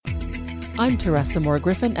I'm Teresa Moore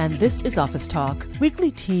Griffin, and this is Office Talk. Weekly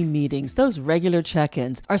team meetings, those regular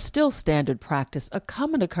check-ins, are still standard practice, a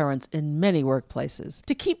common occurrence in many workplaces.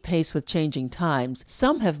 To keep pace with changing times,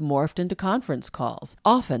 some have morphed into conference calls.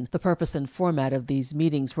 Often, the purpose and format of these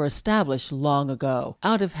meetings were established long ago.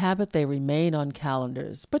 Out of habit, they remain on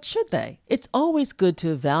calendars. But should they? It's always good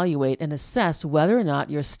to evaluate and assess whether or not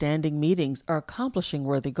your standing meetings are accomplishing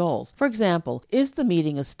worthy goals. For example, is the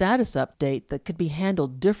meeting a status update that could be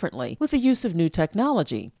handled differently with the use of new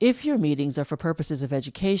technology? If your meetings are for purposes of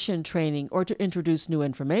education, training, or to introduce new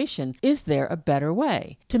information, is there a better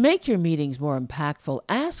way? To make your meetings more impactful,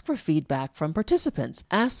 ask for feedback from participants.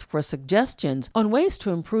 Ask for suggestions on ways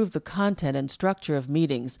to improve the content and structure of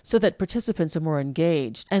meetings so that participants are more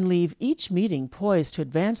engaged, and leave each meeting poised to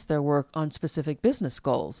advance their work on specific business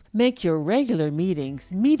goals. Make your regular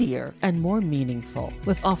meetings meatier and more meaningful.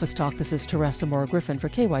 With Office Talk, this is Teresa Moore Griffin for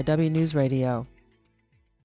KYW News Radio.